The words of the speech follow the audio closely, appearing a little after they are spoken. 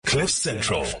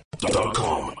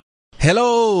CliffCentral.com.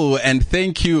 Hello, and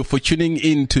thank you for tuning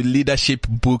in to Leadership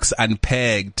Books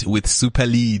Unpacked with Super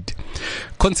Lead.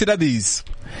 Consider these.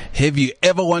 Have you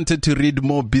ever wanted to read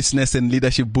more business and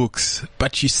leadership books,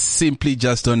 but you simply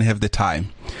just don't have the time?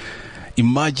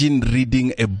 Imagine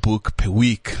reading a book per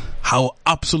week. How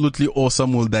absolutely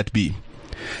awesome will that be?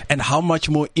 And how much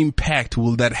more impact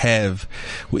will that have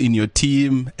in your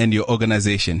team and your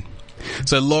organization?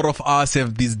 So a lot of us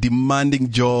have these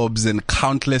demanding jobs and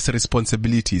countless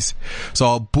responsibilities. So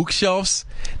our bookshelves,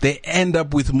 they end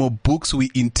up with more books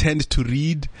we intend to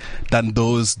read than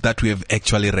those that we have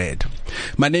actually read.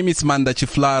 My name is Manda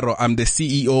Chiflaro. I'm the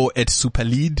CEO at Super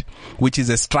Lead, which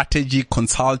is a strategy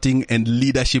consulting and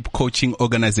leadership coaching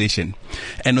organization.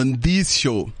 And on this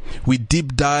show, we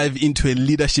deep dive into a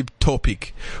leadership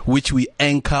topic, which we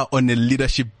anchor on a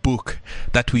leadership book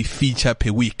that we feature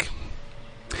per week.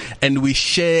 And we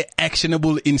share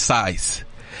actionable insights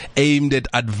aimed at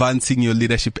advancing your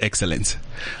leadership excellence.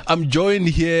 I'm joined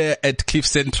here at Cliff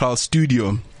Central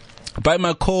Studio by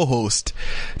my co-host,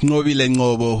 Ngobile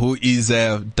Ngobo, who is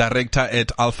a director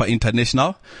at Alpha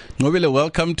International. Ngobile,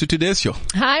 welcome to today's show.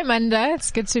 Hi, Manda.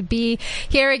 It's good to be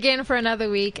here again for another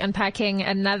week, unpacking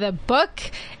another book.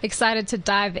 Excited to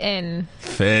dive in.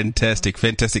 Fantastic.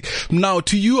 Now,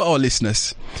 to you, our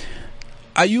listeners,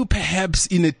 are you perhaps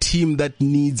in a team that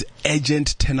needs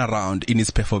urgent turnaround in its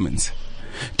performance?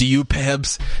 Do you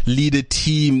perhaps lead a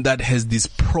team that has these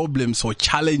problems or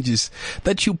challenges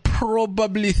that you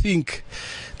probably think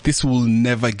this will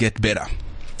never get better?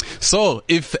 So,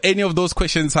 if any of those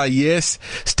questions are yes,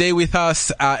 stay with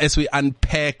us as we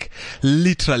unpack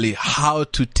literally how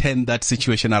to turn that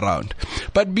situation around.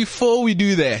 But before we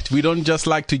do that, we don't just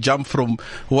like to jump from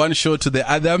one show to the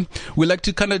other. We like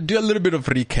to kind of do a little bit of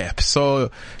recap.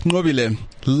 So, Ngobile,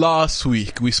 last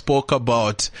week we spoke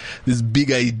about this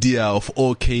big idea of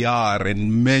OKR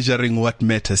and measuring what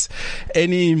matters.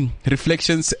 Any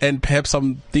reflections and perhaps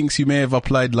some things you may have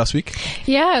applied last week?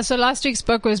 Yeah, so last week's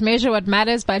book was Measure What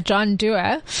Matters by John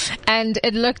Dewar, and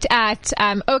it looked at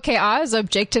OKRs,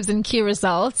 objectives and key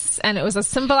results, and it was a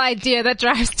simple idea that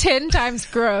drives 10 times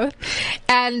growth.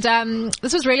 And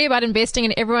this was really about investing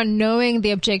in everyone knowing the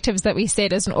objectives that we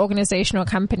set as an organization or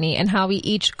company and how we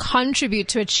each contribute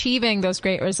to achieving those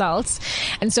great results.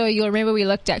 And so you'll remember we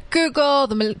looked at Google,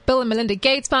 the Bill and Melinda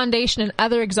Gates Foundation, and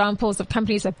other examples of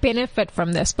companies that benefit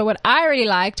from this. But what I really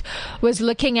liked was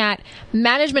looking at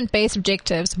management-based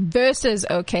objectives versus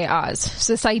OKRs.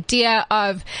 So this idea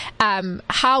of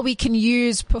how we can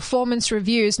use performance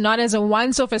reviews not as a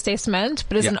once-off assessment,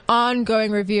 but as an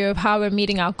ongoing review of how we're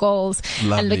meeting our goals.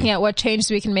 Lovely. And looking at what changes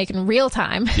we can make in real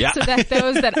time so that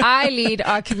those that I lead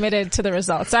are committed to the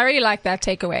results. So I really like that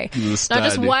takeaway. Not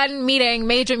just one meeting,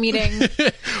 major meeting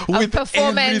of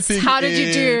performance. How did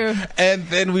you do? And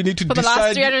then we need to for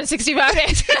decide the last 365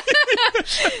 days.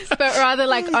 But rather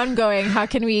like ongoing. How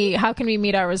can we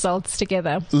meet our results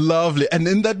together? Lovely. And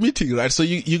in that meeting, right? So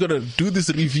you got to do this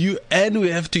review, and we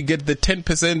have to get the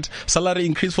 10% salary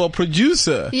increase for a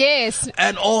producer. Yes.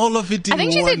 And all of it in I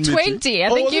think she said 20. I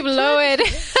think you've lowered.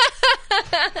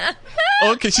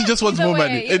 Okay, she just wants more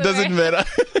money. It doesn't matter.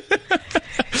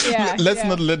 Let's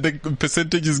not let the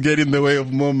percentages get in the way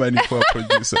of more money for a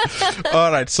producer.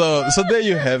 All right. So there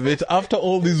you have it. After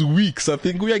all these weeks, I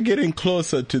think we are getting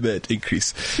closer to that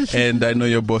increase. And I know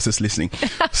your boss is listening.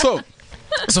 So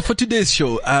for today's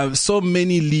show, so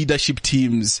many leadership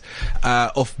teams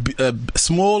of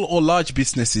small or large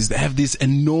businesses, they have this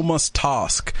enormous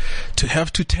task to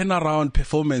have to turn around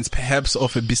performance, perhaps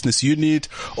of a business unit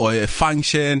or a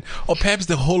function, or perhaps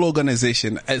the whole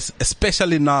organization,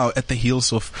 especially now at the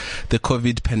heels of the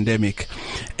COVID pandemic.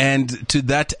 And to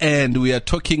that end, we are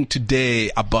talking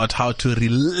today about how to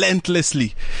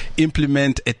relentlessly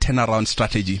implement a turnaround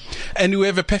strategy. And we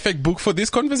have a perfect book for this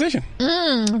conversation.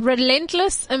 Relentless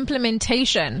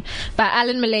Implementation by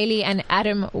Alan Mullally and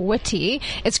Adam Whitty.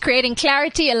 It's creating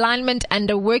clarity, alignment, and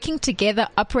a working together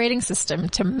operating system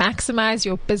to maximize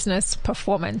your business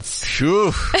performance.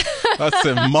 Phew, that's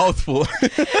a mouthful.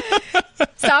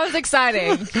 Sounds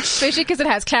exciting, especially because it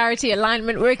has clarity,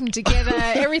 alignment, working together,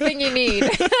 everything you need.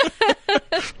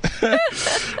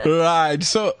 Right.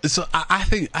 So I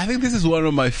think this is one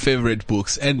of my favorite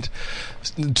books, and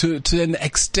to an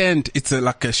extent, it's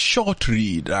like a short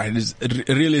read, right? It's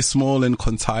really small and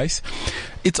concise.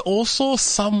 It's also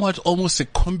somewhat almost a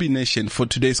combination for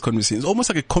today's conversation. It's almost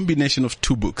like a combination of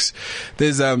two books.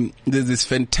 There's this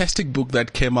fantastic book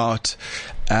that came out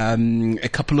a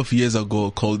couple of years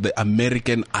ago called The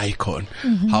American Icon,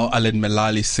 how Alan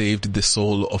Mullally saved the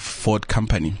soul of Ford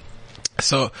Company.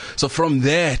 So from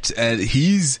that,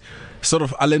 he's sort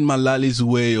of Alan Mullally's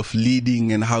way of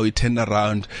leading and how he turned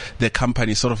around the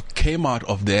company sort of came out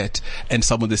of that, and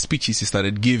some of the speeches he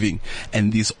started giving.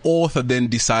 And this author then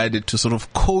decided to sort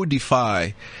of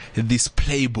codify this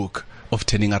playbook of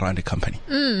turning around a company.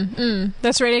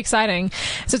 That's really exciting.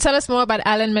 So tell us more about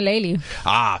Alan Mulally.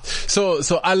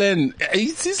 So Alan,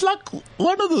 he's like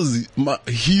one of those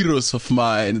heroes of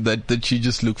mine that you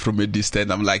just look from a distance.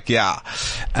 I'm like,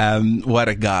 what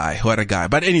a guy.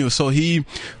 But anyway, so he,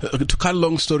 to cut a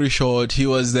long story short, he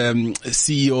was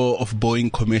CEO of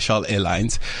Boeing Commercial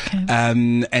Airlines,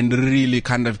 and really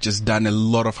kind of just done a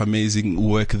lot of amazing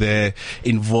work there,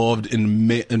 involved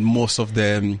in most of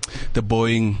the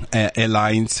Boeing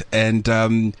airlines, and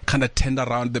kind of turned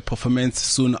around the performance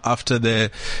soon after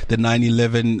the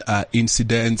 9/11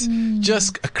 incident.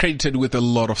 Just accredited with a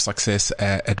lot of success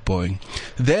at Boeing.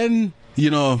 Then,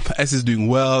 as he's doing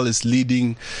well, is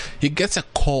leading, he gets a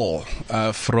call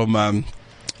from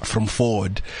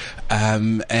Ford,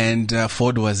 and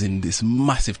Ford was in this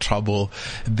massive trouble.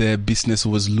 The business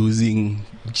was losing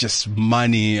just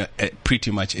money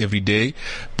pretty much every day.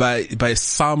 By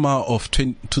summer of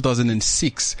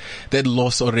 2006, they'd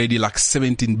lost already like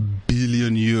 $17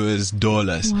 billion US.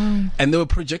 Wow. And they were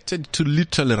projected to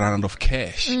literally run out of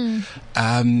cash.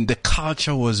 The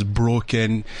culture was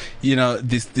broken.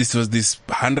 This was this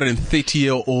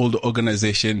 130-year-old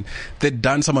organization. They'd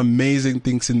done some amazing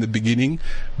things in the beginning,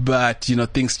 but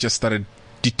things just started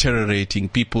deteriorating.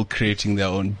 People creating their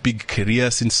own big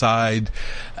careers inside.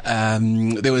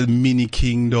 There were mini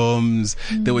kingdoms.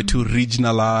 They were too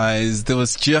regionalized. There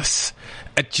was just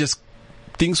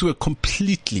things were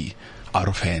completely out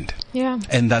of hand. Yeah.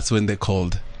 And that's when they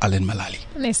called Alan Mulally.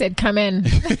 And they said, come in.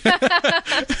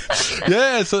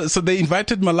 Yeah, so they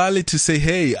invited Mulally to say,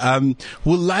 hey,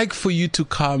 we'd like for you to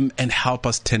come and help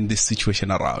us turn this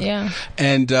situation around. Yeah.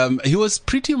 And he was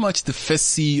pretty much the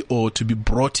first CEO to be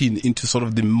brought into sort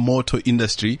of the motor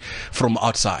industry from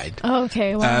outside. Oh,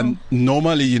 okay, wow.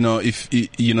 Normally, if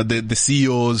the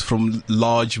CEOs from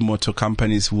large motor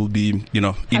companies will be,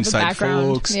 inside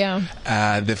folks. Yeah.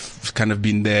 They've kind of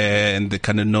been there and they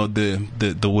kind of know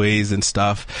the ways and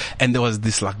stuff. And there was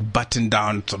this like buttoned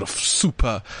down sort of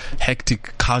super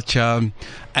hectic culture,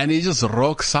 and he just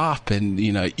rocks up and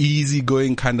easy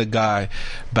going kind of guy,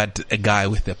 but a guy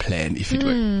with a plan, if it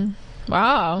were.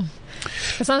 Wow.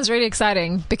 That sounds really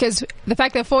exciting, because the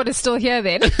fact that Ford is still here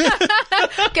then.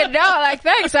 Good know,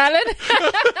 thanks, Alan.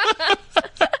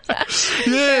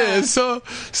 Yeah, so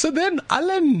then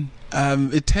Alan,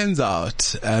 it turns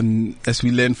out, as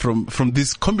we learn from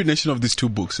this combination of these two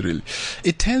books, really,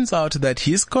 it turns out that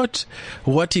he's got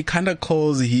what he kind of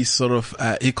calls he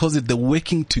calls it the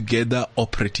working together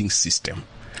operating system.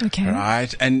 Okay.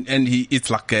 Right? And he's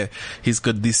got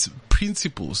these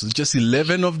principles, just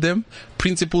 11 of them,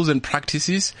 principles and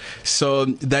practices, so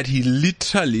that he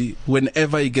literally,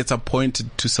 whenever he gets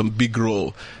appointed to some big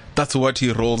role, that's what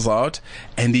he rolls out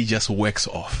and he just works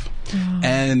off.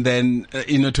 And then,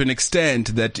 to an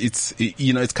extent that it's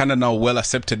kind of now well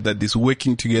accepted that this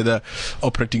working together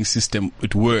operating system,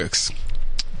 it works.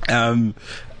 The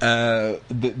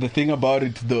thing about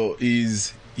it though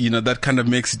is, that kind of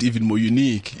makes it even more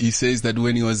unique. He says that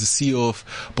when he was the CEO of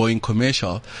Boeing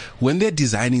Commercial, when they're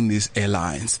designing these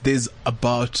airlines, there's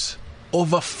about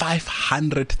over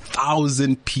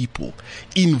 500,000 people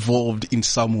involved in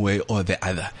some way or the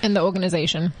other. In the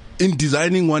organization. In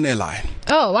designing one airline.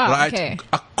 Oh, wow. Right? Okay.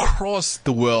 Across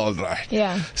the world, right?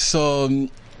 Yeah. So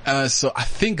I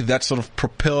think that sort of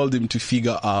propelled him to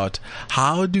figure out,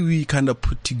 how do we kind of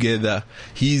put together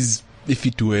his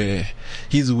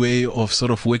way of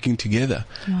sort of working together.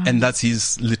 Wow. And that's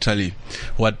literally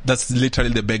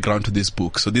the background to this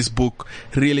book. So this book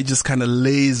really just kind of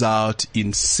lays out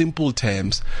in simple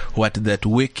terms what that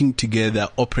working together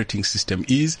operating system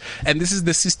is. And this is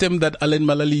the system that Alan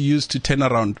Mulally used to turn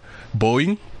around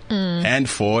Boeing and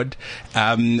Ford,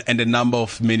 and a number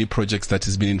of many projects that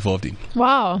he's been involved in.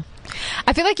 Wow.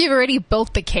 I feel like you've already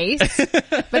built the case,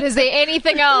 but is there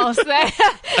anything else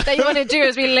that you want to do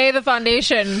as we lay the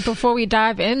foundation before we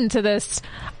dive into this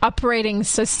operating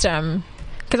system?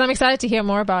 Because I'm excited to hear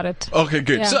more about it. Okay,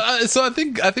 good. Yeah. So I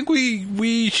think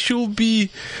we should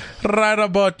be right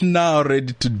about now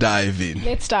ready to dive in.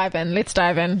 Let's dive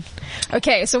in.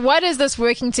 Okay, so what is this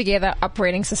working together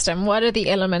operating system? What are the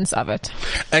elements of it?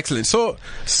 Excellent. So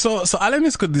Alan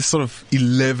has got this sort of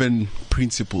 11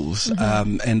 principles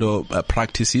and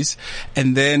practices,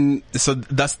 and then so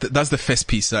that's the first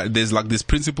piece. There's like these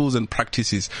principles and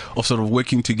practices of sort of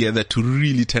working together to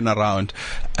really turn around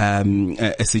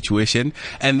a situation.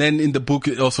 And then in the book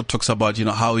it also talks about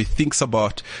how he thinks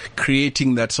about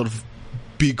creating that sort of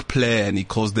big plan. He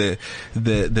calls the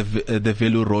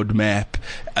value roadmap.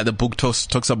 The book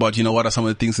talks about, what are some of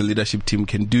the things the leadership team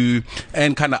can do,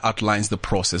 and kind of outlines the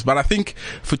process. But I think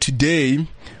for today,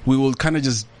 we will kind of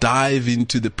just dive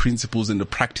into the principles and the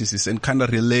practices and kind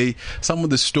of relay some of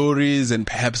the stories and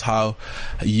perhaps how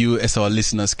you as our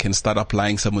listeners can start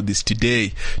applying some of this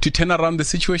today to turn around the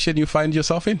situation you find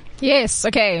yourself in. Yes.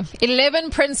 Okay. 11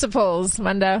 principles,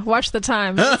 Manda. Watch the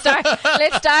time. Let's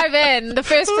dive in. The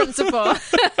first principle.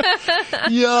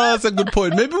 Yeah, that's a good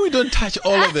point. Maybe we don't touch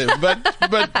all of them, but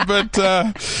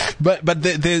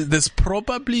there's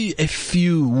probably a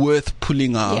few worth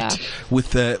pulling out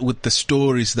with the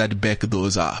stories that back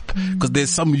those up, because there's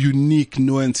some unique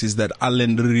nuances that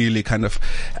Alan really kind of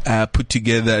put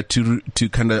together to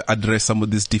kind of address some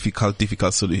of these difficult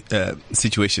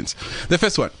situations. The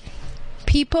first one.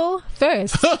 People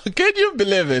first. Can you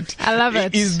believe it? I love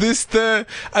it. Is this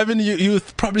you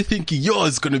probably thinking,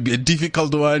 it's going to be a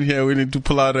difficult one here. We need to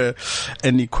pull out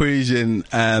an equation,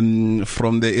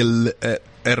 from the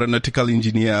aeronautical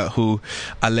engineer who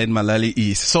Alan Malali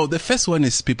is. So the first one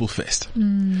is people first.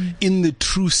 In the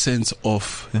true sense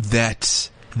of that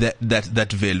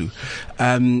value.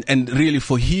 And really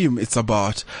for him, it's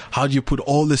about how do you put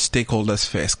all the stakeholders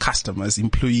first, customers,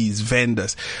 employees,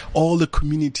 vendors, all the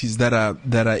communities that are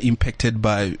impacted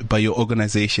by your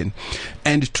organization,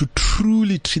 and to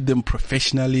truly treat them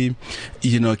professionally,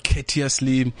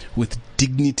 courteously, with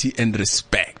dignity and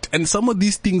respect. And some of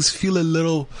these things feel a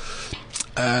little,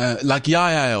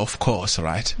 of course,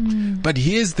 right? But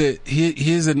here's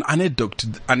an anecdote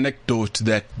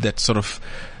that sort of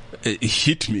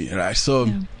hit me, right? So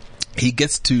he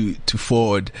gets to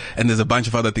Ford, and there's a bunch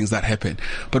of other things that happen.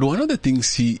 But one of the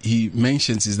things he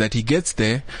mentions is that he gets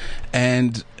there,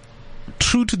 and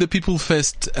true to the people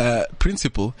first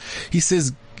principle, he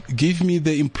says, give me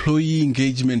the employee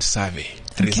engagement survey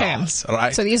results,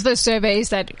 right? So these are the surveys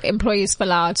that employees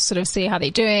fill out to sort of see how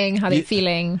they're doing, how they're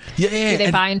feeling, do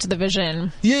they buy into the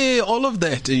vision? Yeah, all of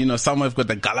that. Some have got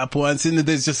the Gallup ones, and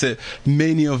there's just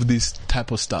many of this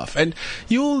type of stuff. And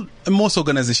most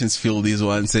organizations fill these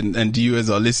ones, and you as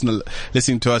our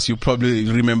listening to us, you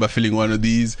probably remember filling one of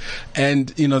these.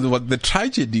 And what the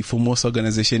tragedy for most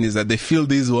organizations is that they fill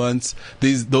these ones,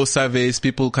 those surveys,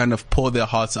 people kind of pour their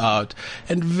hearts out,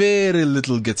 and very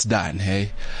little gets done,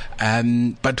 hey?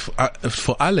 But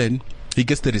for Alan, he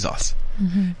gets the results.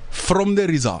 From the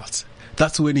results,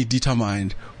 that's when he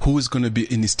determined who is going to be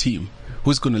in his team,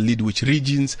 who's going to lead which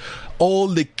regions. All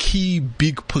the key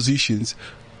big positions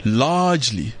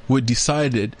largely were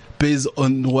decided based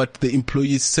on what the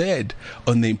employees said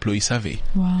on the employee survey.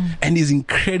 Wow. And he's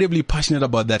incredibly passionate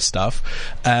about that stuff,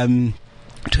 to an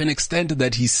extent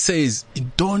that he says,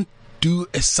 don't do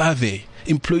a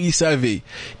employee survey,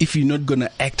 if you're not going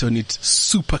to act on it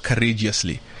super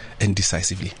courageously and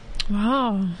decisively.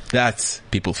 Wow. That's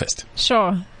people first.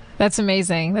 Sure. That's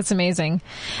amazing. And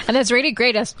that's really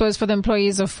great, I suppose, for the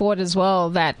employees of Ford as well,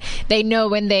 that they know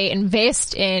when they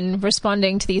invest in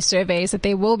responding to these surveys that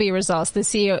there will be results. The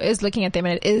CEO is looking at them,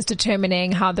 and it is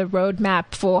determining how the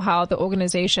roadmap for how the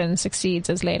organization succeeds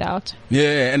is laid out.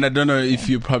 Yeah, and I don't know if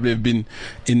you probably have been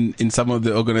in some of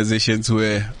the organizations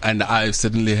where, and I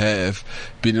certainly have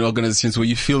been in organizations where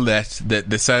you feel that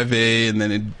the survey, and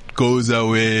then it goes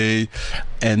away,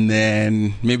 and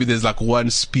then maybe there's like one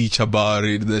speech about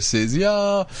it that says,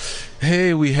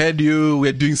 hey, we heard you,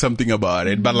 we're doing something about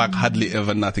it, but like hardly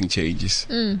ever nothing changes.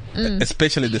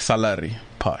 Especially the salary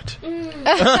part. And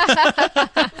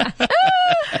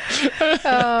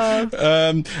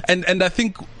I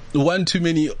think one too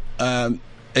many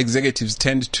executives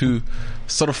tend to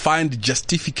sort of find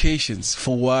justifications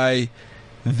for why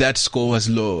that score was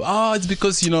low. It's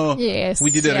because, yes, we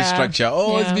did a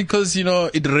restructure. It's because,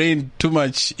 it rained too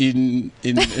much in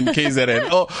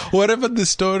KZN. Or whatever the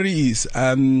story is.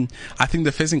 I think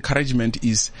the first encouragement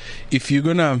is, if you're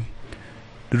gonna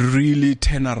really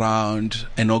turn around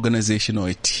an organization or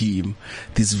a team,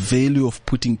 this value of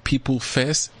putting people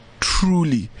first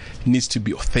truly needs to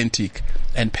be authentic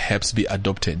and perhaps be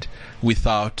adopted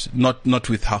without, not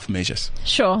with half measures.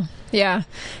 Sure. Yeah.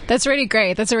 That's really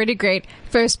great. That's a really great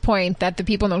first point, that the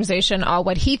people in the organization are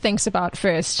what he thinks about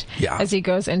first as he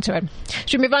goes into it.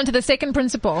 Should we move on to the second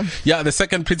principle? Yeah, the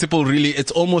second principle, really,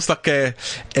 it's almost like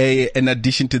an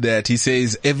addition to that. He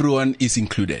says everyone is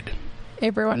included.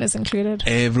 Everyone is included.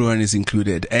 Everyone is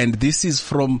included. And this is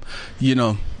from,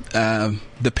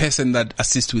 the person that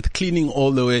assists with cleaning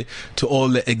all the way to all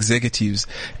the executives.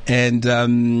 And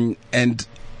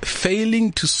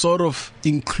failing to sort of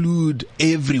include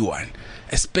everyone,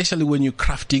 especially when you're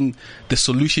crafting the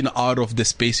solution out of the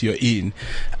space you're in,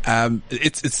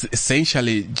 it's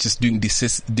essentially just doing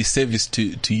disservice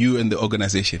to you and the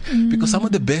organization. Because some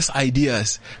of the best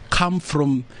ideas come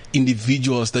from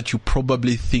individuals that you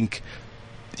probably think,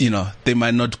 they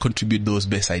might not contribute those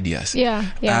best ideas.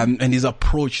 Yeah. And his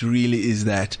approach really is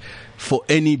that for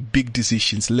any big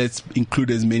decisions, let's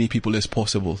include as many people as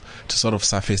possible to sort of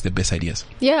surface the best ideas.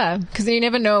 Yeah, because you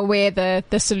never know where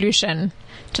the solution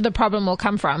to the problem will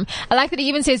come from. I like that he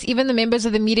even says even the members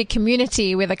of the media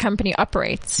community where the company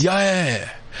operates. Yeah.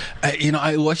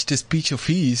 I watched a speech of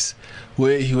his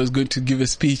where he was going to give a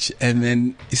speech, and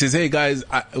then he says, "Hey guys,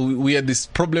 we had this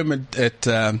problem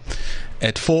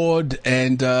at Ford,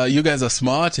 and you guys are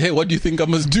smart. Hey, what do you think I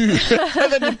must do?"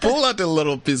 And then he pulled out a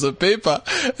little piece of paper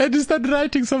and he started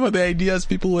writing some of the ideas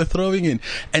people were throwing in.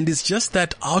 And it's just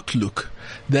that outlook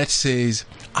that says,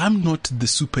 I'm not the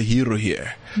superhero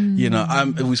here.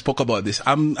 We spoke about this.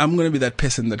 I'm going to be that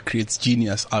person that creates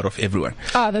genius out of everyone.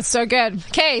 Oh, that's so good.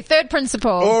 Okay, third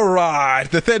principle. All right.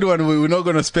 The third one we're not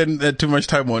going to spend too much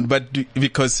time on, but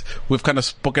because we've kind of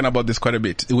spoken about this quite a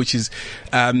bit, which is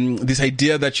this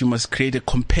idea that you must create a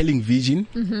compelling vision.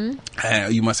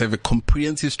 You must have a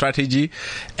comprehensive strategy,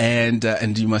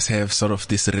 and you must have sort of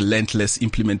this relentless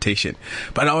implementation.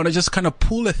 But I want to just kind of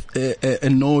pull a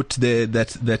note there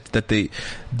that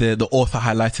the author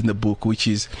highlights in the book, which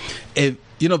is,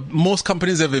 most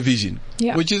companies have a vision,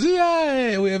 which is, we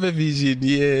have a vision,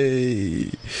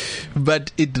 yay.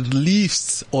 But it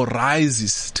lifts or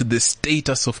rises to the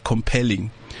status of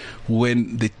compelling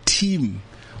when the team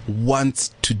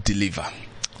wants to deliver.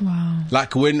 Wow.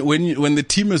 Like when the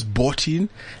team is bought in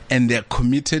and they're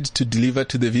committed to deliver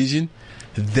to the vision,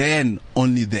 then,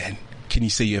 only then, can you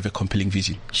say you have a compelling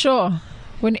vision. Sure.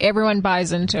 When everyone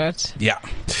buys into it. Yeah.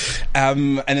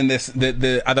 And then there's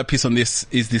the other piece on this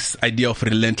is this idea of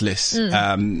relentless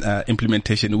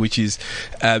implementation, which is,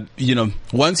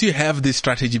 once you have this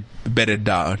strategy bedded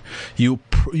down, you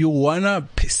wanna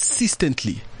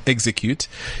persistently execute,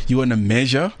 you wanna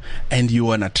measure, and you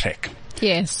wanna track.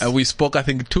 Yes. We spoke, I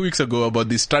think, 2 weeks ago about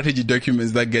these strategy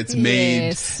documents that gets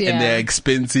made, and they're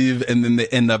expensive, and then they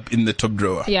end up in the top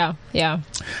drawer. Yeah.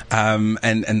 And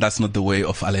that's not the way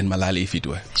of Alan Malali, if it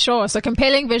were. Sure. So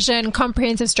compelling vision,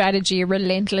 comprehensive strategy,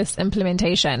 relentless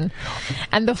implementation.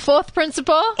 And the fourth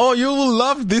principle? Oh, you will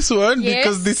love this one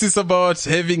because this is about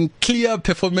having clear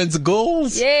performance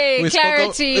goals. Yay,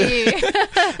 clarity.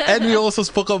 And we also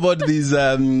spoke about these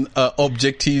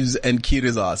objectives and key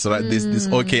results, right? This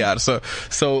OKR.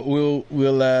 So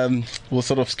we'll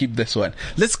sort of skip this one.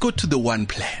 Let's go to the one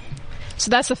plan. So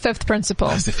that's the fifth principle.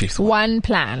 That's the fifth one. One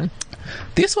plan.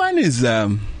 This one is,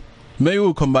 maybe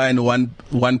we'll combine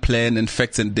one plan and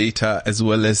facts and data, as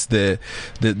well as the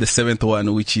seventh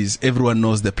one, which is everyone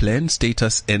knows the plan,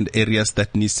 status, and areas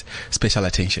that needs special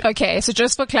attention. Okay, so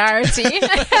just for clarity,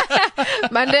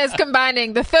 Manda is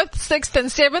combining the fifth, sixth,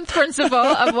 and seventh principle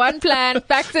of one plan,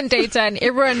 facts and data, and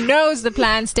everyone knows the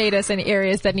plan, status, and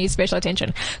areas that need special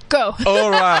attention. Go. All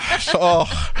right. Oh,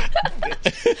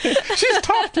 she's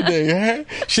tough today. Eh?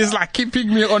 She's like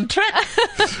keeping me on track.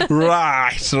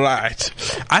 Right.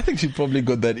 I think she probably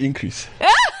got that increase.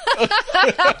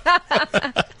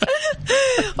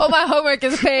 All my homework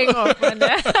is paying off,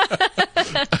 Manda.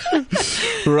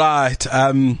 Right.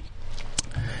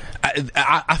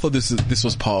 I thought this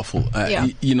was powerful.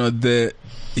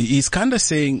 He's kind of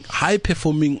saying high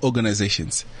performing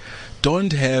organizations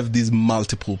don't have these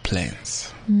multiple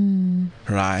plans,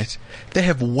 right? They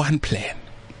have one plan.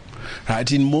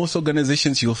 Right. In most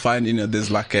organizations, you'll find,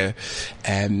 there's like a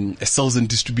sales and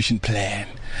distribution plan,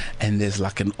 and there's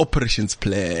like an operations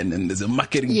plan, and there's a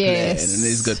marketing plan, and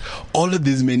there's got all of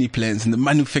these many plans, and the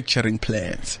manufacturing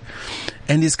plans.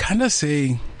 And he's kind of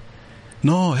saying,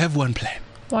 no, have one plan.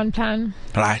 One plan.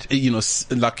 Right.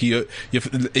 Like he's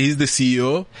the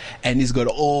CEO, and he's got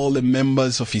all the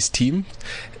members of his team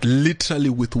literally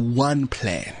with one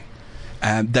plan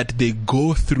that they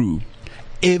go through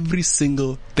every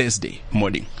single Thursday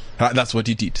morning. Right, that's what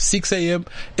he did. 6 a.m.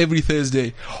 every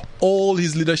Thursday. All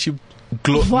his leadership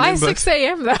Why members, 6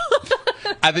 a.m. though?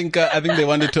 I think they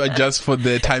wanted to adjust for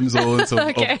the time zones of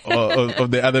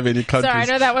the other many countries. Sorry, I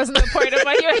know that wasn't the point of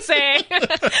what you were saying.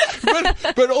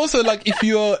 but also, like, if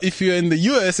you're in the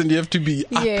US and you have to be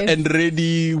up and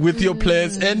ready with your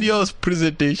plans and your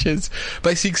presentations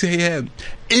by 6 a.m.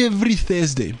 every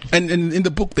Thursday. And in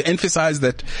the book, they emphasize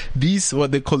that these,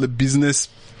 what they call the business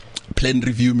plan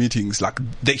review meetings, like,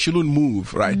 they shouldn't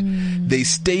move, right? They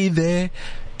stay there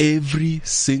every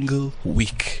single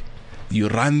week. You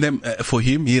run them for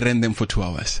him. He ran them for 2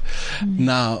 hours.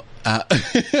 Now,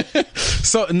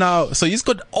 so he's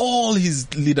got all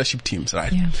his leadership teams,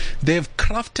 right? Yeah. They've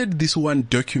crafted this one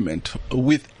document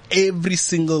with every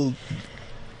single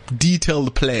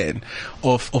detailed plan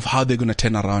of how they're going to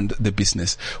turn around the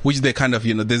business, which they kind of,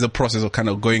 there's a process of kind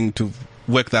of going to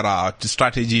work that out, the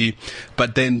strategy.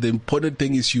 But then the important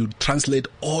thing is you translate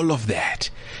all of that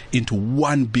into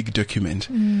one big document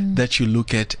that you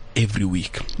look at every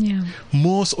week. Yeah.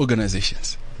 Most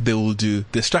organizations, they will do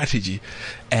the strategy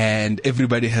and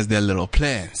everybody has their little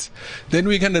plans. Then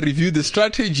we kind of review the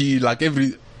strategy like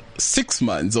every 6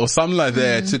 months or something like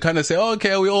that to kind of say,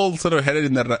 okay, we all sort of headed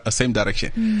in the same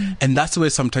direction. And that's where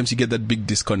sometimes you get that big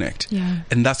disconnect. Yeah.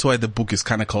 And that's why the book is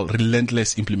kind of called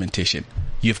Relentless Implementation.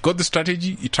 You've got the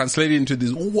strategy, you translate it into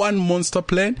this one monster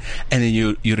plan, and then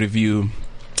you review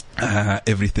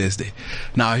every Thursday.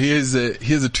 Now here's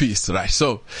a twist, right?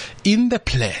 So in the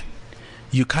plan,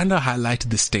 you kind of highlight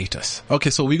the status.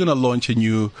 Okay, so we're going to launch a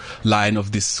new line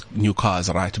of these new cars,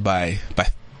 right? By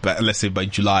let's say by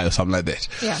July or something like that.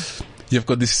 Yeah. You've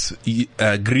got this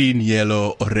green,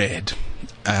 yellow, or red.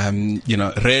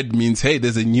 Red means, hey,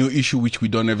 there's a new issue which we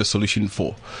don't have a solution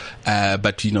for.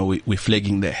 But we're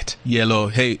flagging that. Yellow,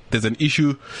 hey, there's an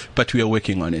issue, but we are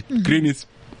working on it. Green is,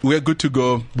 we're good to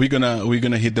go. We're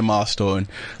gonna hit the milestone.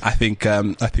 I think,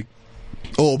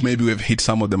 or maybe we've hit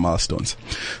some of the milestones.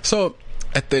 So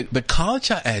the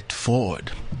culture at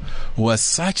Ford was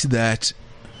such that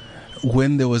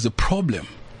when there was a problem,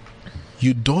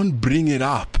 you don't bring it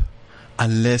up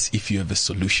unless if you have a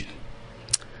solution.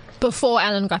 Before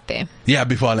Alan got there. Yeah,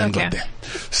 before Alan got there.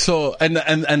 So,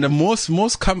 and most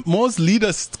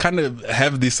leaders kind of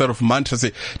have this sort of mantra,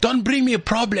 say, don't bring me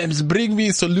problems, bring me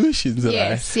solutions.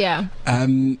 Yes, right? yeah.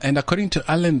 And according to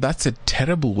Alan, that's a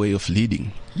terrible way of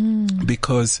leading.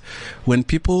 Because when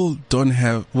people don't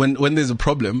have, when there's a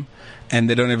problem and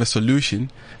they don't have a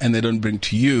solution and they don't bring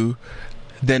to you,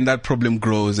 then that problem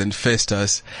grows and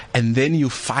festers, and then you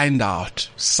find out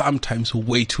sometimes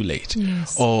way too late.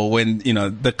 Yes. Or when,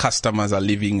 the customers are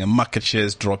leaving and market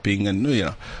shares dropping and,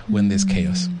 when there's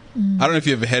chaos. I don't know if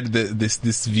you ever had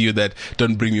this view that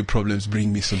don't bring me problems,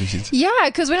 bring me solutions. Yeah,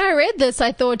 because when I read this,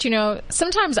 I thought,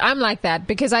 sometimes I'm like that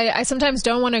because I sometimes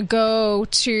don't want to go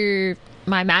to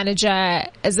my manager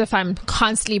as if I'm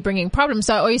constantly bringing problems.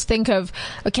 So I always think of,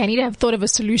 okay, I need to have thought of a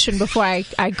solution before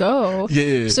I go.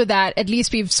 Yeah. So that at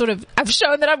least I've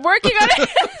shown that I'm working on it.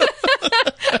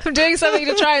 I'm doing something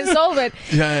to try and solve it.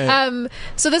 Yeah.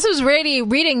 So this was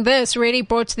reading this really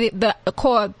brought to the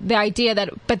core, the idea that,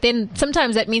 but then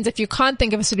sometimes that means if you can't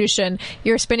think of a solution,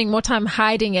 you're spending more time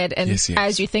hiding it and yes.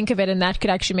 as you think of it, and that could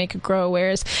actually make it grow.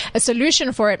 Whereas a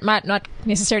solution for it might not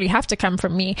necessarily have to come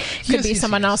from me. Could be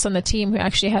someone else on the team who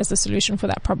actually has the solution for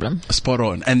that problem. Spot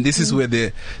on. And this is where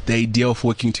the idea of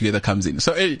working together comes in.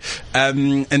 So,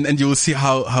 and you will see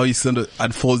how he sort of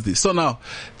unfolds this. So now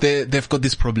they've got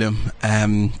this problem,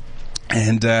 and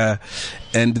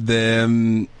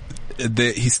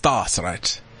he starts,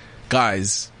 right?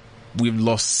 Guys, we've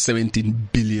lost 17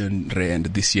 billion rand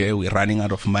this year. We're running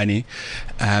out of money.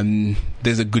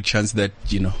 There's a good chance that,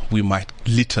 we might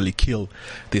literally kill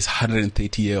this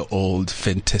 130-year-old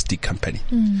fantastic company.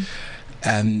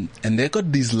 And they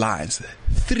got these lines,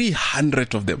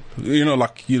 300 of them,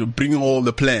 bringing all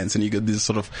the plans, and you get this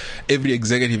sort of, every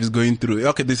executive is going through,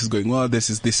 okay, this is going well, this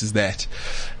is that.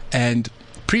 And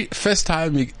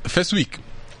first week,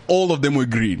 all of them were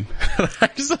green.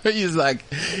 Right? So he's like,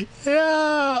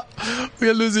 yeah, we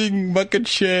are losing market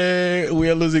share, we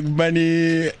are losing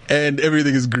money, and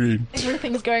everything is green.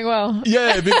 Everything's going well.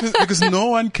 Yeah, because no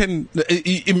one can,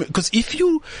 because if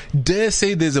you dare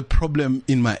say there's a problem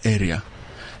in my area,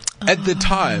 at the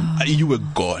time, you were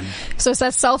gone. So it's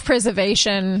that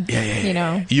self-preservation,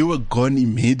 You were gone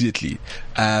immediately.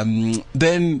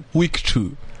 Then week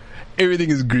 2,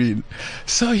 everything is green.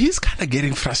 So he's kind of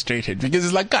getting frustrated because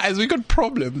it's like, guys, we got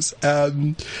problems,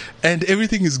 and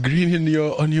everything is green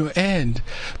on your end.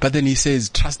 But then he says,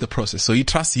 trust the process. So he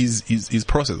trusts his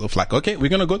process of like, okay, we're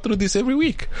going to go through this every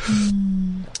week.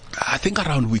 I think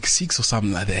around week 6 or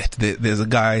something like that, there's a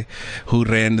guy who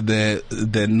ran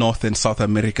the North and South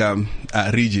America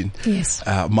region. Yes.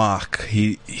 Mark.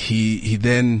 He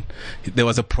then, there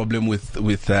was a problem with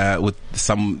an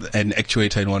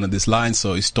actuator in one of these lines,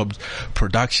 so he stopped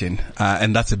production,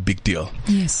 and that's a big deal.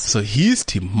 Yes. So his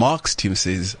team, Mark's team,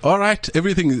 says, all right,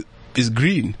 everything is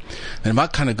green. And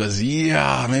Mark kind of goes,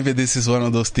 yeah, maybe this is one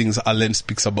of those things Alan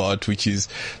speaks about, which is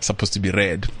supposed to be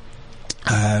red.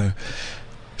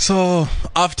 So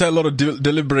after a lot of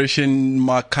deliberation,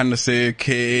 Mark kind of say,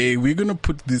 okay, we're going to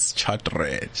put this chart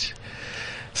red.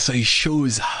 So he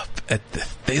shows up at the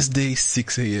Thursday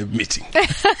 6 a.m. meeting.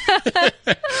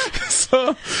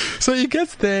 So he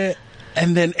gets there,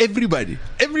 and then everyone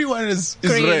is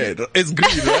red. It's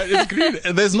green, right? It's green.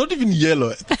 And there's not even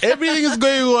yellow. Everything is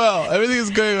going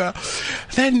well.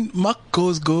 Then Mark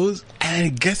goes, and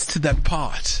he gets to that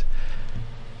part.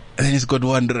 And then he's got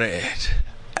one red.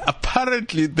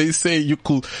 Apparently, they say you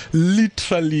could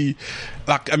literally,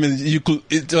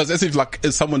 it was as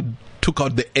if someone took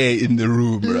out the air in the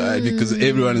room, right? Because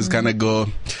everyone is kind of go,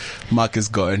 Mark is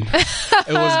gone.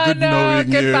 It was good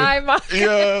knowing goodbye, you. Mark.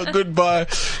 Yeah, goodbye.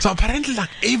 So apparently,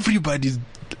 everybody's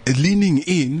leaning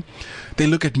in. They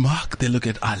look at Mark, they look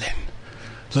at Alan.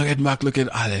 Look at Mark, look at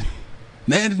Alan.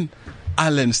 Then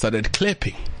Alan started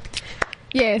clapping.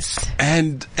 Yes.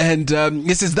 And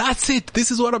he says, that's it.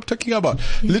 This is what I'm talking about.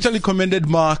 Yes. Literally commended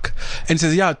Mark and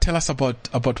says, yeah, tell us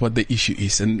about what the issue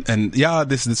is. And yeah,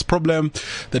 this problem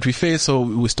that we face. So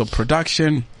we stop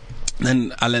production.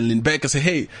 Then Alan leaned back and said,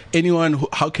 hey,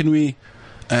 how can we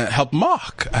help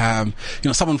Mark?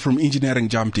 Someone from engineering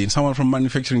jumped in, someone from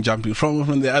manufacturing jumped in, someone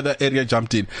from the other area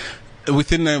jumped in.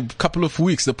 Within a couple of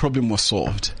weeks, the problem was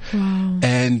solved. Wow.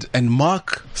 And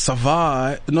Mark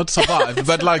not survived,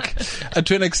 but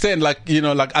to an extent,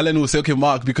 Alan will say, okay,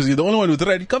 Mark, because you're the only one with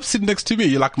red, come sit next to me.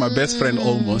 You're like my best friend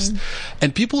almost.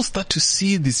 And people start to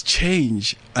see this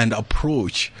change and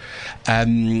approach,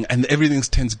 and everything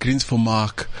turns green for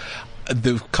Mark.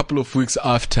 The couple of weeks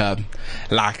after,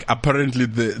 apparently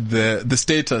the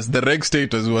status, the reg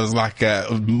status was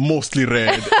mostly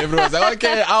red. Everyone's like,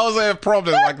 okay, how's a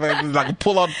problem?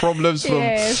 Pull out problems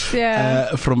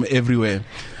from everywhere.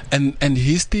 And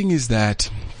his thing is that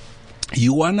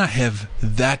you wanna have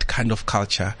that kind of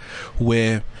culture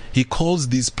where he calls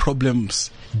these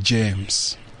problems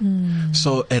gems.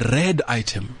 So a red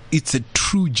item, it's a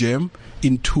true gem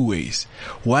in two ways.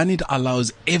 One, it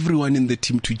allows everyone in the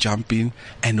team to jump in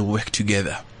and work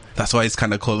together. That's why it's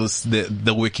kind of called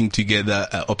the working together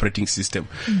operating system.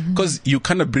 Because you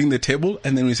kind of bring the table,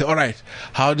 and then we say, all right,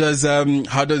 how does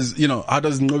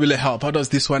Nobile help? How does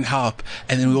this one help?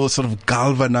 And then we all sort of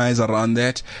galvanize around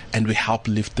that, and we help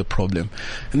lift the problem.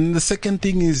 And the second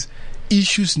thing is,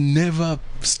 issues never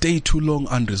stay too long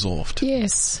unresolved.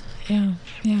 Yes. Yeah.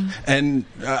 And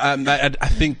I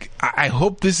think, I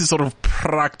hope this is sort of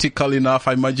practical enough.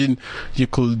 I imagine you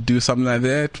could do something like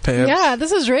that, perhaps. Yeah,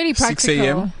 this is really practical. 6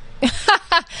 a.m.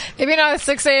 Maybe not at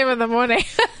 6 a.m. in the morning.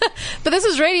 But this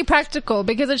is really practical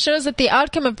because it shows that the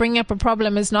outcome of bringing up a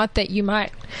problem is not that you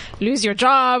might lose your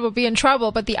job or be in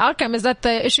trouble, but the outcome is that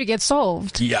the issue gets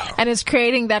solved. Yeah. And it's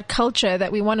creating that culture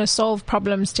that we want to solve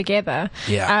problems together.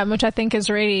 Yeah. Which I think is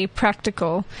really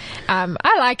practical. I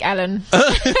like Alan.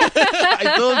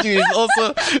 I told you,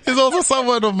 he's also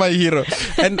somewhat of my hero.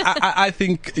 And I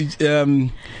think,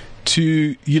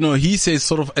 he says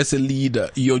sort of as a leader,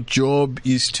 your job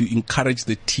is to encourage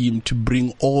the team to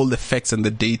bring all the facts and the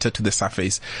data to the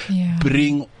surface. Yeah.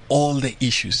 Bring all the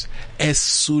issues as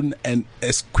soon and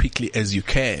as quickly as you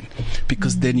can,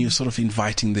 because then you're sort of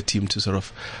inviting the team to sort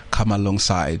of come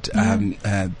alongside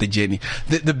the journey.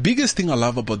 The biggest thing I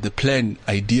love about the plan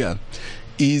idea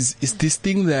is this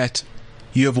thing that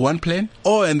you have one plan.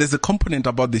 And there's a component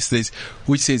about this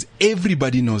which says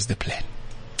everybody knows the plan.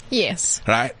 Yes.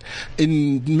 Right?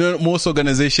 In most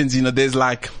organizations, there's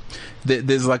the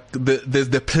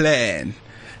plan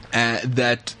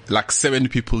that 7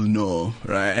 people know,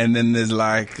 right? And then there's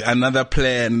another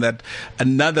plan that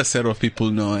another set of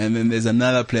people know, and then there's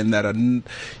another plan that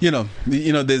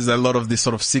there's a lot of this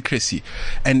sort of secrecy.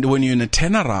 And when you're in a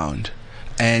turnaround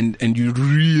and you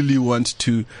really want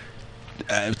to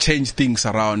change things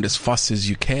around as fast as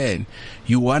you can,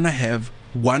 you want to have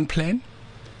one plan,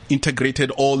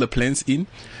 integrated all the plans in.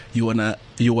 You want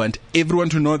everyone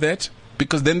to know that,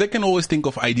 because then they can always think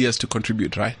of ideas to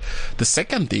contribute, right? The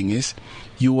second thing is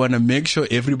you want to make sure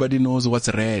everybody knows what's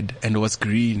red and what's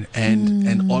green,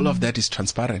 and all of that is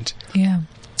transparent. Yeah.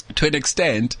 To an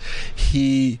extent,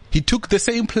 he took the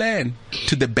same plan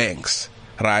to the banks.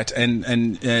 Right, and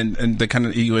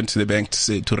he went to the bank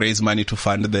to raise money to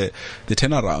fund the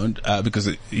turnaround,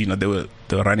 because they were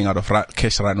running out of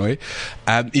cash runway.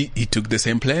 He took the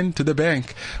same plan to the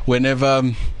bank. Whenever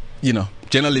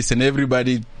journalists and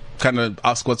everybody kind of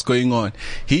ask what's going on,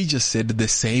 he just said the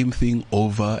same thing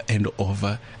over and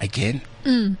over again.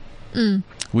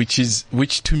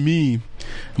 Which to me,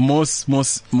 most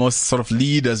sort of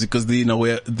leaders, because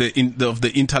we're of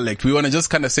the intellect, we want to just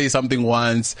kind of say something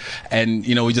once, and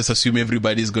we just assume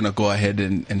everybody's gonna go ahead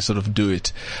and sort of do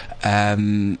it.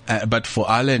 But for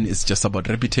Alan, it's just about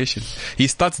repetition. He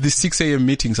starts these 6 a.m.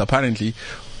 meetings. Apparently,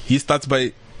 he starts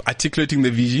by articulating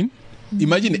the vision.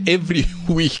 Imagine every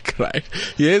week, right?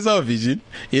 Here's our vision,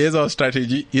 here's our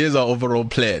strategy, here's our overall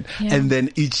plan. Yeah. And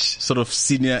then each sort of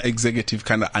senior executive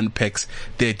kind of unpacks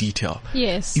their detail.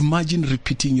 Yes. Imagine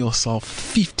repeating yourself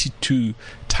 52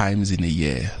 times in a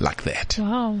year like that.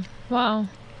 Wow.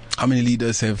 How many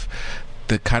leaders have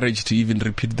the courage to even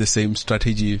repeat the same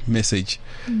strategy message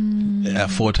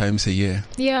 4 times a year?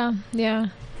 Yeah.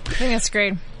 I think that's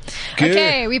great. Good.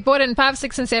 Okay, we brought in 5,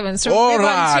 6, and 7. So All we'll move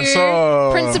right, on to so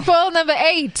principle number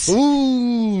 8.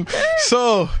 Ooh,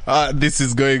 so this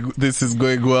is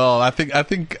going well. I think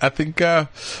we're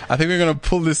gonna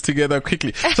pull this together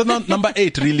quickly. So now, number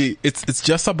 8, really, it's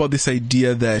just about this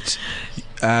idea that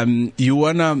you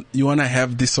wanna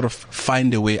have this sort of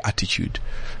find a way attitude,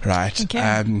 right?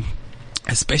 Okay.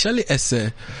 Especially as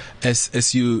a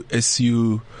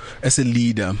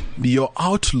leader, your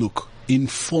outlook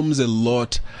informs a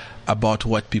lot about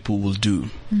what people will do.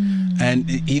 And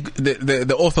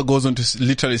the author goes on to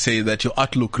literally say that your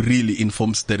outlook really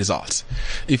informs the results.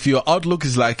 If your outlook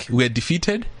is like, we're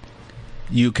defeated,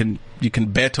 you can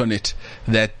bet on it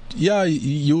that,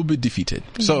 you'll be defeated.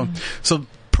 So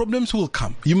problems will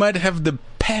come. You might have the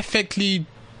perfectly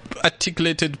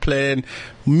articulated plan,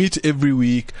 meet every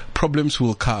week, problems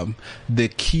will come. The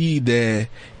key there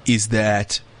is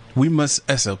that we must,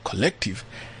 as a collective,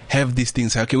 have these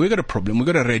things. Okay, we got a problem, we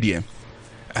got a red here,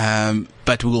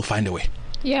 but we will find a way.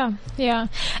 Yeah. And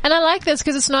I like this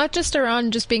because it's not just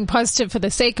around just being positive for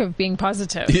the sake of being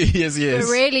positive. Yes. We're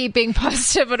really being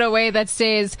positive in a way that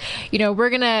says,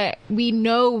 we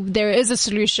know there is a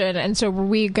solution, and so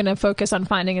we're going to focus on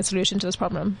finding a solution to this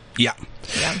problem. Yeah.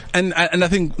 And I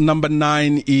think number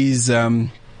 9 is,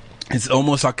 it's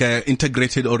almost like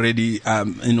integrated already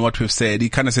in what we've said. He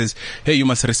kind of says, hey, you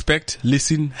must respect,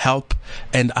 listen, help,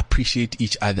 and appreciate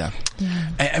each other. Yeah.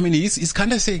 I mean, he's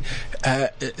kind of saying,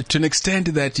 to an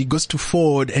extent that he goes to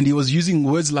Ford and he was using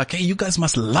words like, hey, you guys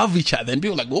must love each other. And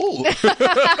people are like, oh,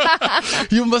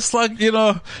 you must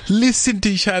listen to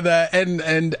each other.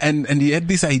 And he had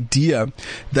this idea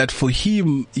that for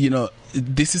him,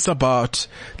 this is about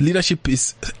leadership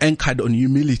is anchored on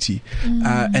humility,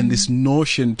 and this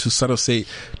notion to sort of say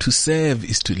to serve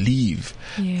is to leave.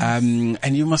 Yes.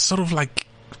 And you must sort of like,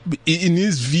 in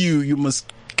his view, you must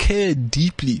care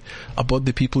deeply about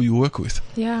the people you work with.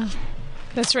 Yeah,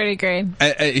 that's really great.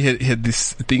 I had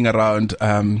this thing around,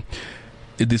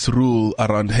 this rule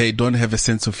around, hey, don't have a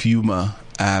sense of humor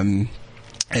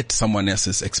at someone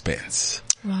else's expense.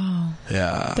 Wow.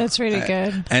 Yeah. That's really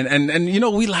good. And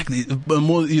we like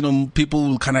more, people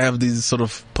will kind of have these sort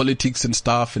of politics and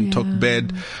stuff and talk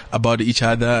bad about each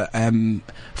other.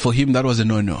 For him, that was a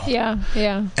no-no. Yeah.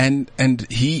 And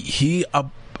he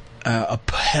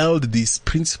upheld these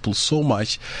principles so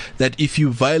much that if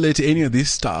you violate any of this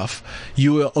stuff,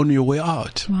 you are on your way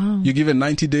out. Wow. You're given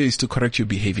 90 days to correct your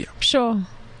behavior. Sure.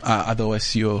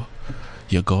 Otherwise you're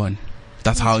gone.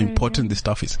 That's how really important this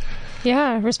stuff is.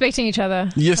 Yeah, respecting each other.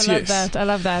 Yes. I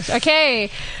love that. Okay,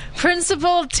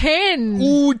 principle 10.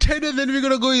 Ooh, 10, and then we're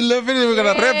going to go 11 and we're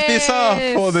going to wrap this up.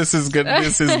 Oh, this is good.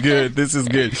 This is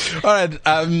good. All right.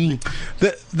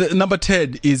 The number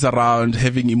 10 is around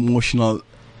having emotional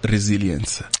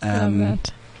resilience. I love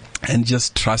that. And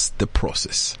just trust the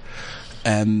process.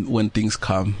 And when things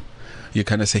come, you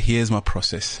kind of say, here's my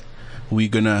process. We're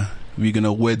going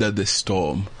to weather the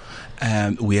storm.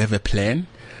 We have a plan.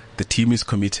 The team is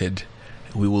committed.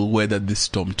 We will weather this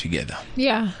storm together.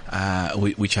 Yeah.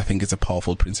 Which I think is a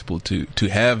powerful principle to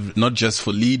have, not just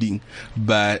for leading,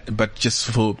 but just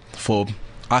for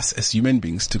us as human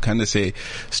beings to kind of say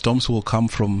storms will come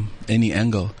from any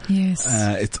angle. Yes.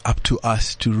 It's up to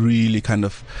us to really kind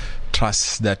of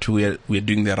trust that we're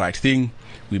doing the right thing.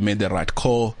 We made the right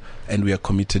call and we are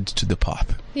committed to the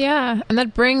path. Yeah. And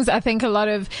that brings, I think, a lot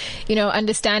of,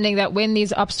 understanding that when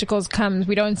these obstacles come,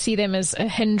 we don't see them as a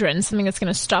hindrance, something that's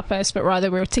going to stop us, but rather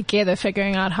we're together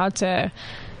figuring out how to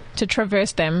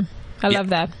traverse them. I love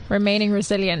that. Remaining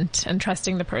resilient and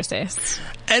trusting the process.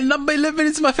 And number 11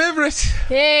 is my favorite.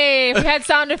 Yay. If we had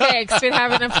sound effects, we'd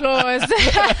have an applause.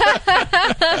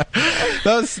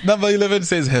 That's number 11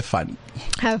 says have fun.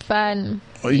 Have fun.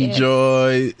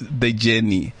 Enjoy the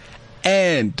journey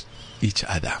and each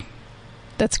other.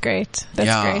 That's great.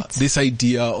 That's great. This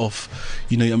idea of,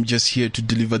 I'm just here to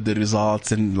deliver the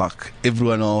results and like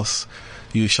everyone else,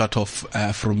 you shut off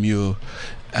from you.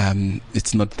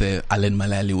 It's not the Alan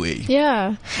Malali way.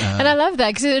 Yeah. And I love that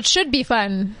because it should be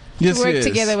fun to work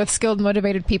together with skilled,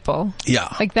 motivated people.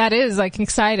 Yeah. Like that is like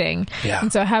exciting. Yeah.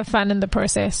 And so have fun in the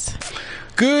process.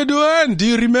 Good one. Do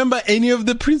you remember any of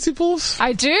the principles?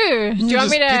 I do. Do you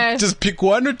want me to just pick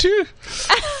one or two?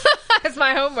 It's my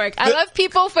my homework. I love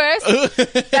people first.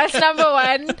 That's number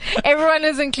one. Everyone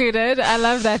is included. I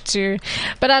love that too.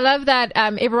 But I love that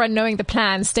everyone knowing the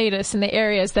plan status in the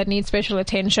areas that need special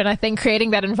attention. I think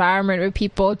creating that environment where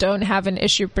people don't have an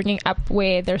issue bringing up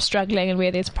where they're struggling and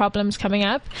where there's problems coming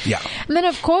up. Yeah. And then,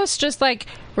 of course, just like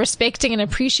respecting and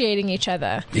appreciating each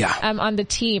other on the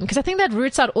team. Because I think that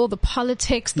roots out all the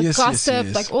politics, the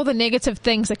gossip, like all the negative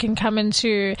things that can come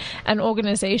into an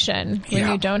organization when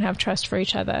you don't have trust for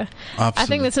each other. Absolutely. I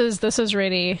think this is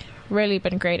really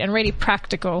been great and really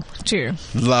practical too.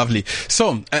 Lovely.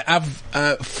 So I've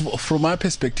from my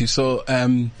perspective,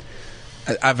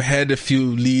 I've had a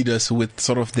few leaders with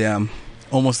sort of their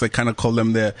almost, I kind of call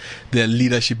them their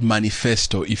leadership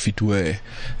manifesto, if it were,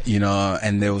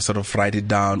 and they will sort of write it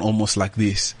down almost like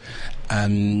this.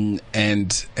 And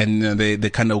they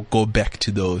kind of go back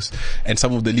to those. And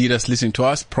some of the leaders listening to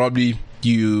us, probably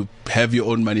you have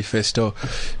your own manifesto.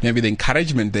 Maybe the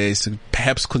encouragement there is to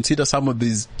perhaps consider some of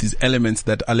these elements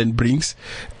that Alan brings,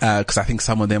 because I think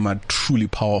some of them are truly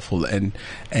powerful and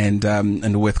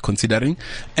worth considering.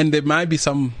 And there might be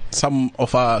some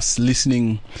of us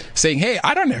listening saying, hey,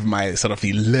 I don't have my sort of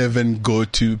 11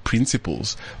 go-to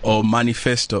principles or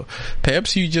manifesto.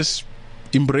 Perhaps you just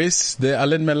embrace the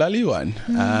Alan Melali one,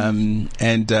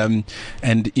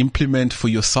 and implement for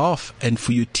yourself and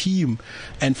for your team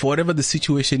and for whatever the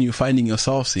situation you're finding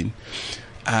yourselves in.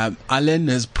 Alan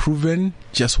has proven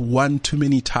just one too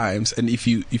many times, and if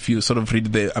you sort of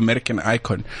read the American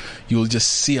Icon, you'll just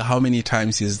see how many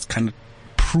times he's kind of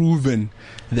proven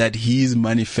that his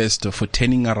manifesto for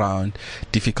turning around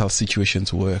difficult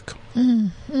situations work.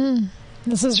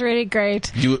 This is really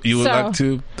great. You would like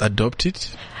to adopt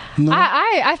it? No?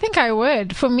 I think I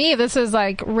would. For me, this is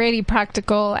like really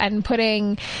practical and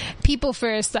putting people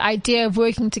first. The idea of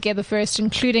working together first,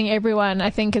 including everyone,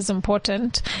 I think is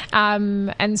important. And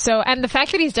the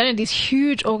fact that he's done it, these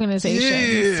huge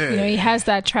organizations, he has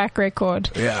that track record,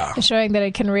 showing that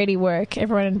it can really work.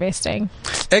 Everyone investing.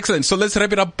 Excellent. So let's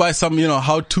wrap it up by some,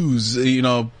 how-tos,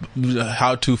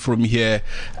 how-to from here,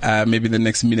 maybe the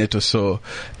next minute or so.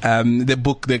 The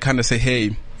book, they kind of say,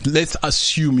 hey, let's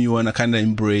assume you want to kind of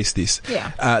embrace this.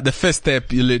 The first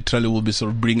step, you literally will be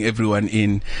sort of bring everyone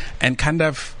in and kind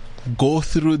of go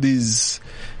through these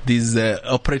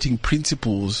operating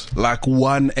principles, like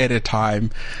one at a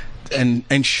time, and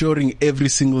ensuring every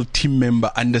single team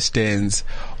member understands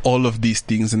all of these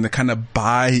things and they kind of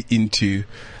buy into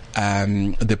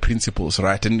the principles,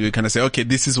 right? And we kind of say, okay,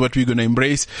 this is what we're going to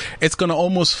embrace. It's going to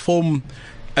almost form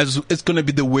as it's going to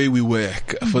be the way we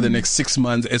work for the next 6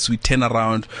 months as we turn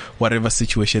around whatever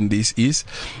situation this is.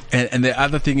 And the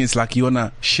other thing is, like, you want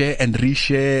to share and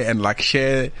reshare and like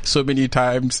share so many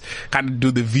times, kind of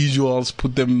do the visuals,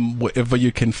 put them wherever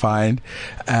you can find.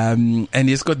 And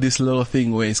he's got this little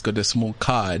thing where he's got a small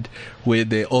card where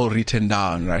they're all written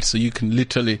down, right? So you can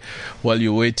literally, while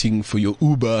you're waiting for your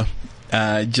Uber,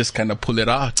 just kind of pull it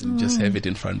out and just have it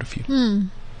in front of you.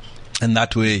 And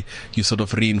that way you sort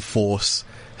of reinforce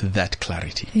that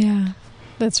clarity. Yeah,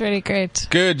 that's really great.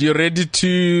 Good. You ready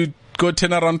to go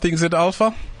turn around things at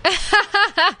Alpha?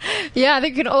 Yeah, I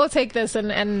think we can all take this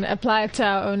and apply it to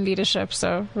our own leadership.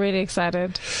 So really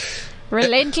excited.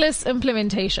 Relentless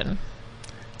implementation.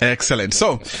 Excellent.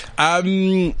 So,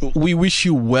 we wish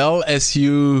you well as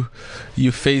you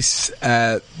face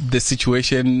the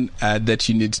situation that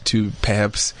you need to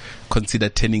perhaps consider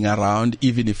turning around.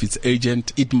 Even if it's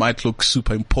urgent, it might look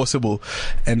super impossible,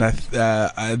 and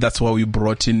that's why we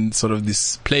brought in sort of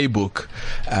this playbook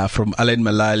from Alan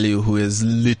Melali, who has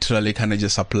literally kind of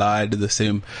just applied the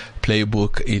same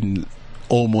playbook in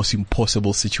almost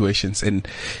impossible situations and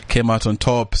came out on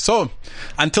top. So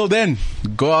until then,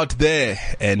 go out there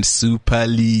and super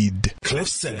lead.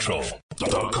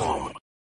 CliffCentral.com